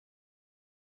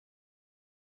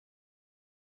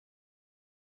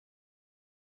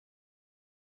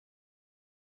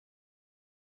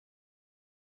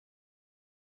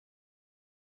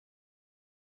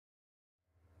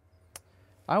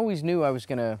I always knew I was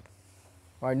gonna,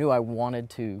 or I knew I wanted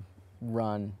to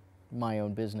run my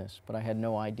own business, but I had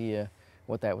no idea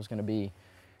what that was going to be.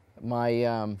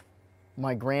 My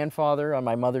grandfather on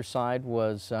my mother's side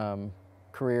was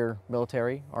career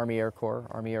military, Army Air Corps,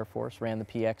 Army Air Force, ran the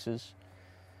PXs.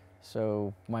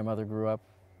 So my mother grew up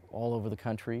all over the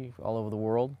country, all over the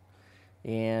world,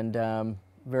 and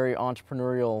very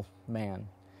entrepreneurial man.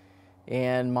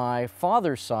 And my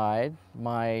father's side,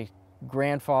 my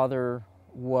grandfather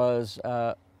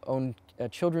owned a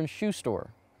children's shoe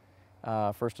store,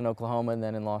 first in Oklahoma and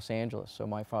then in Los Angeles. So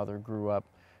my father grew up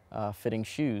fitting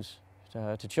shoes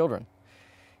to children.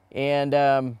 And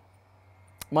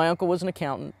my uncle was an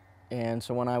accountant, and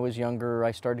so when I was younger,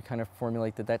 I started to kind of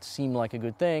formulate that seemed like a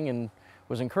good thing and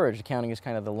was encouraged. Accounting is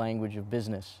kind of the language of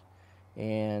business.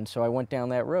 And so I went down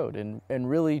that road, and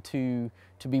really to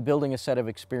be building a set of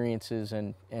experiences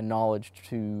and knowledge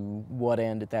to what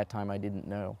end at that time I didn't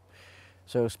know.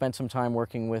 So spent some time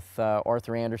working with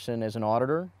Arthur Andersen as an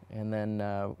auditor, and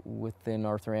then within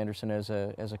Arthur Andersen as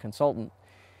a consultant,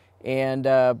 and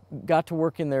got to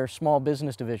work in their small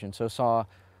business division. So saw,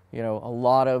 a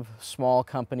lot of small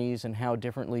companies and how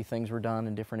differently things were done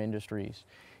in different industries,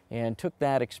 and took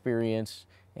that experience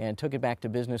and took it back to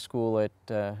business school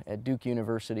at Duke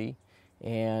University,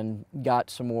 and got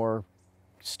some more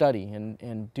study.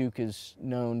 And Duke is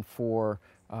known for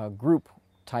group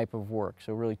type of work,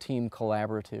 so really team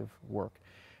collaborative work.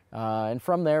 And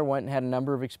from there went and had a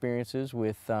number of experiences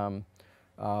with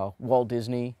Walt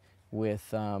Disney,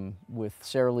 with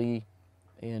Sara Lee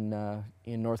in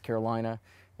North Carolina,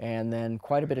 and then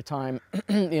quite a bit of time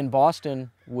in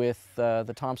Boston with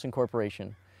the Thomson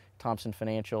Corporation, Thomson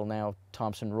Financial, now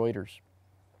Thomson Reuters,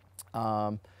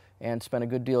 and spent a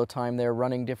good deal of time there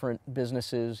running different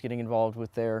businesses, getting involved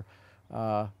with their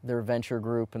venture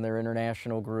group and their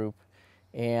international group.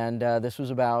 And this was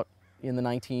about in the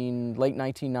late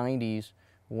 1990s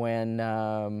when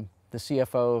the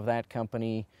CFO of that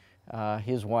company,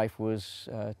 his wife was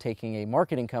taking a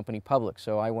marketing company public.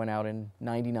 So I went out in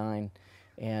 '99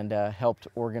 and helped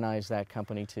organize that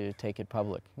company to take it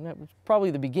public. And that was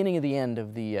probably the beginning of the end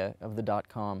of the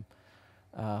dot-com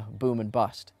boom and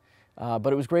bust.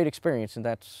 But it was a great experience, and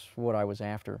that's what I was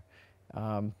after.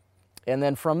 And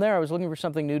then from there, I was looking for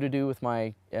something new to do with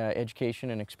my education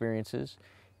and experiences,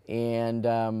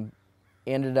 and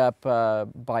ended up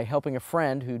by helping a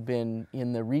friend who'd been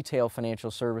in the retail financial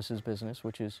services business,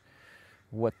 which is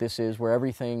what this is, where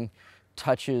everything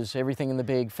in the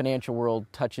big financial world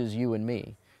touches you and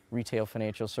me, retail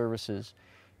financial services.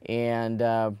 And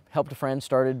helped a friend,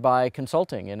 started by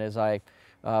consulting. And as I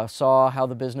saw how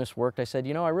the business worked, I said,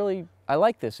 I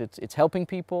like this. It's helping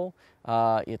people,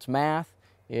 it's math,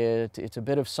 it's a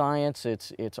bit of science,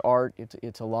 it's art,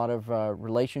 it's a lot of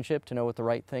relationship to know what the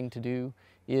right thing to do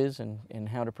is and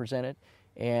how to present it.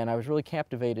 And I was really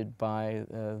captivated by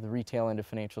the retail end of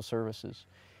financial services.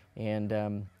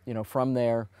 And from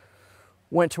there,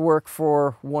 went to work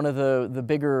for one of the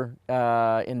bigger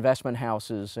investment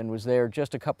houses, and was there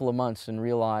just a couple of months and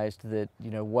realized that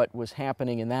what was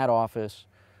happening in that office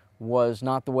was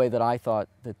not the way that I thought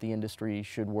that the industry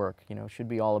should work. It should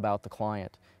be all about the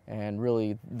client, and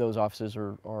really those offices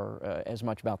are as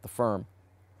much about the firm.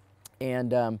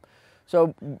 And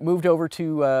so moved over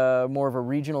to more of a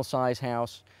regional size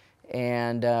house,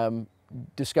 and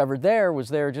discovered was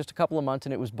there just a couple of months,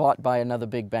 and it was bought by another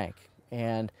big bank.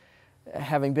 And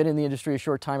having been in the industry a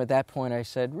short time at that point, I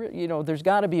said, there's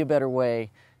got to be a better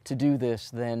way to do this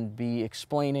than be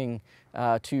explaining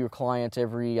to your clients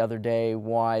every other day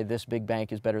why this big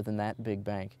bank is better than that big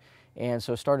bank. And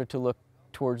so started to look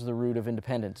towards the route of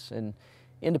independence. And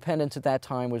independence at that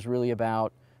time was really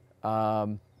about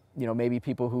maybe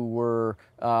people who were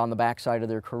on the backside of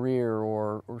their career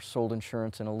or sold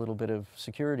insurance and a little bit of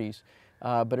securities.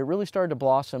 But it really started to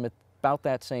blossom at about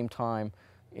that same time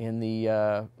in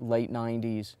the late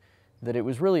 90s, that it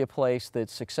was really a place that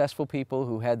successful people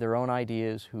who had their own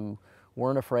ideas, who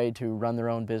weren't afraid to run their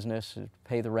own business,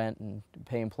 pay the rent and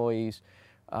pay employees,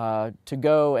 to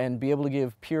go and be able to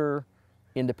give pure,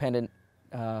 independent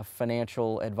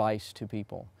financial advice to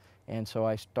people. And so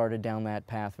I started down that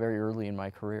path very early in my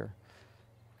career.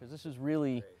 Because this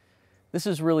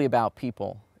is really about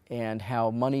people and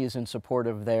how money is in support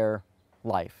of their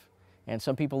life. And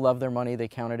some people love their money, they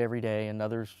count it every day, and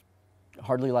others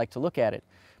hardly like to look at it.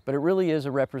 But it really is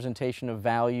a representation of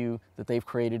value that they've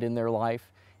created in their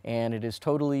life, and it is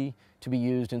totally to be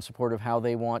used in support of how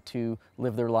they want to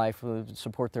live their life,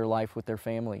 support their life with their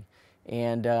family.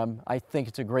 And I think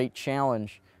it's a great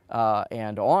challenge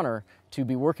and honor to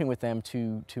be working with them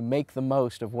to make the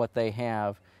most of what they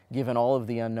have given all of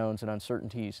the unknowns and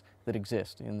uncertainties that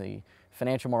exist in the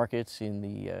financial markets, in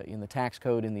the tax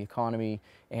code, in the economy,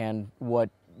 and what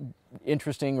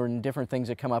interesting or different things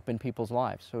that come up in people's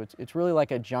lives. So it's really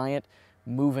like a giant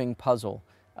moving puzzle.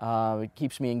 It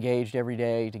keeps me engaged every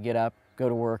day to get up, go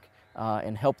to work,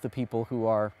 and help the people who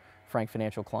are Frank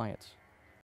Financial clients.